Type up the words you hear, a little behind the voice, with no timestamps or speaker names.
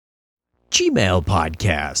Gmail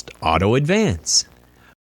Podcast Auto Advance.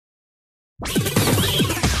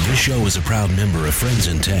 This show is a proud member of Friends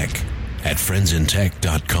in Tech at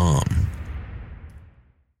friendsintech.com.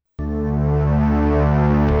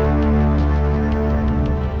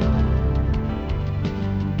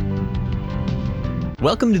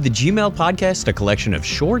 Welcome to the Gmail Podcast, a collection of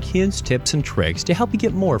short hints, tips, and tricks to help you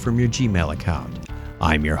get more from your Gmail account.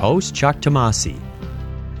 I'm your host, Chuck Tomasi.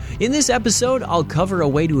 In this episode, I'll cover a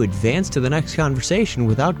way to advance to the next conversation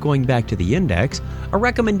without going back to the index, a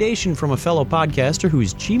recommendation from a fellow podcaster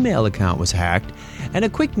whose Gmail account was hacked, and a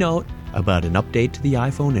quick note about an update to the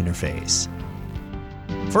iPhone interface.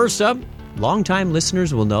 First up, longtime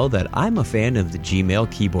listeners will know that I'm a fan of the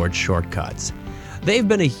Gmail keyboard shortcuts. They've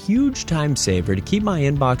been a huge time saver to keep my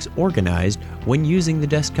inbox organized when using the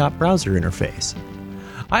desktop browser interface.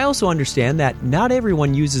 I also understand that not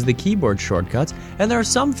everyone uses the keyboard shortcuts, and there are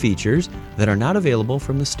some features that are not available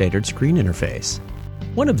from the standard screen interface.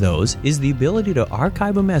 One of those is the ability to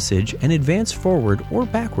archive a message and advance forward or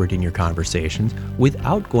backward in your conversations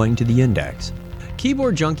without going to the index.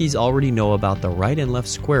 Keyboard junkies already know about the right and left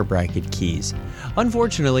square bracket keys.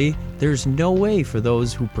 Unfortunately, there's no way for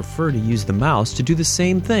those who prefer to use the mouse to do the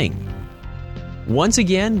same thing. Once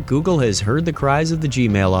again, Google has heard the cries of the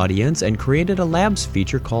Gmail audience and created a Labs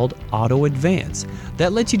feature called Auto Advance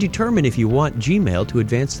that lets you determine if you want Gmail to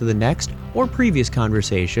advance to the next or previous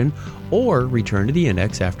conversation or return to the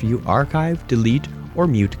index after you archive, delete, or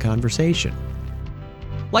mute conversation.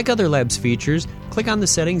 Like other Labs features, click on the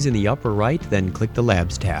settings in the upper right, then click the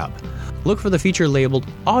Labs tab. Look for the feature labeled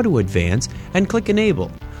Auto Advance and click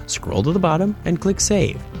Enable. Scroll to the bottom and click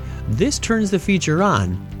Save. This turns the feature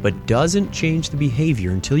on, but doesn't change the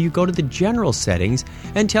behavior until you go to the general settings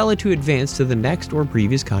and tell it to advance to the next or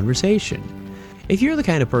previous conversation. If you're the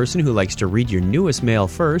kind of person who likes to read your newest mail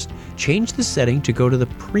first, change the setting to go to the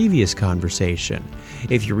previous conversation.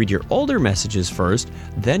 If you read your older messages first,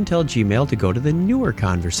 then tell Gmail to go to the newer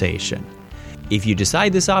conversation. If you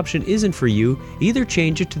decide this option isn't for you, either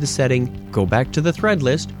change it to the setting Go Back to the Thread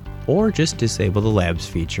List or just disable the Labs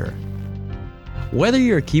feature. Whether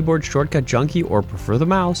you're a keyboard shortcut junkie or prefer the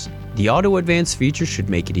mouse, the Auto Advance feature should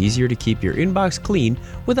make it easier to keep your inbox clean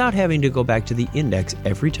without having to go back to the index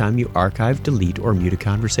every time you archive, delete, or mute a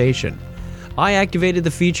conversation. I activated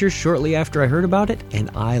the feature shortly after I heard about it, and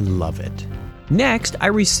I love it. Next, I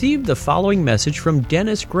received the following message from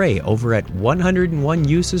Dennis Gray over at 101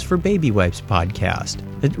 Uses for Baby Wipes podcast.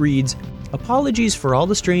 It reads, "Apologies for all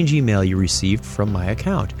the strange email you received from my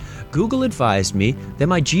account. Google advised me that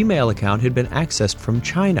my Gmail account had been accessed from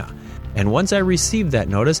China. And once I received that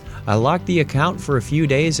notice, I locked the account for a few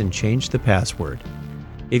days and changed the password.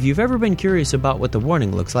 If you've ever been curious about what the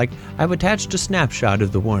warning looks like, I've attached a snapshot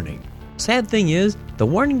of the warning. Sad thing is, the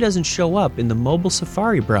warning doesn't show up in the mobile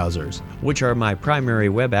Safari browsers, which are my primary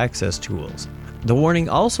web access tools. The warning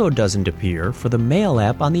also doesn't appear for the Mail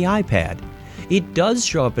app on the iPad. It does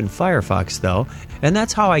show up in Firefox though, and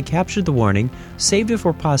that's how I captured the warning, saved it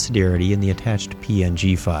for posterity in the attached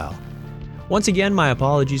PNG file. Once again, my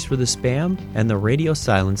apologies for the spam and the radio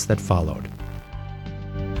silence that followed."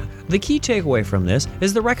 The key takeaway from this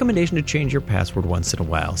is the recommendation to change your password once in a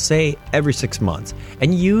while, say every 6 months,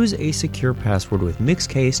 and use a secure password with mixed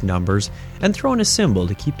case numbers and throw in a symbol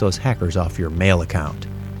to keep those hackers off your mail account.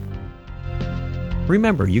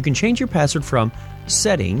 Remember, you can change your password from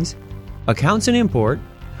Settings, Accounts and Import,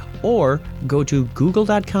 or go to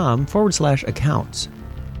google.com/accounts.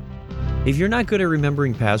 If you're not good at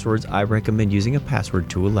remembering passwords, I recommend using a password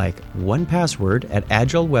tool like 1Password at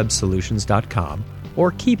agilewebsolutions.com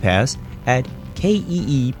or KeePass at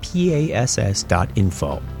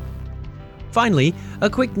keepass.info. Finally, a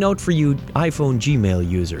quick note for you iPhone Gmail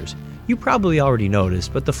users. You probably already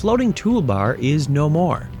noticed, but the floating toolbar is no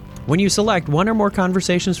more. When you select one or more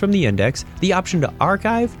conversations from the index, the option to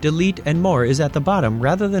archive, delete, and more is at the bottom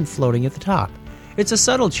rather than floating at the top. It's a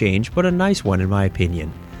subtle change, but a nice one in my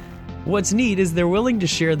opinion. What's neat is they're willing to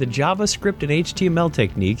share the JavaScript and HTML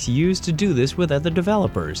techniques used to do this with other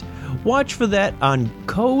developers. Watch for that on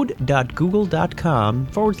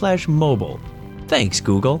code.google.com/mobile. Thanks,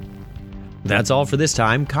 Google. That's all for this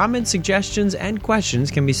time. Comments, suggestions, and questions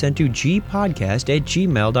can be sent to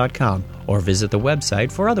gpodcast@gmail.com or visit the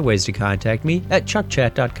website for other ways to contact me at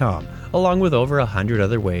chuckchat.com, along with over 100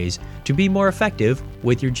 other ways to be more effective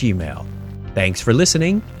with your Gmail. Thanks for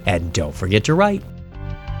listening, and don't forget to write.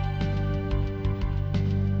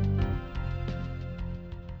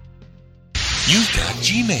 You've got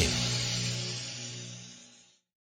Gmail.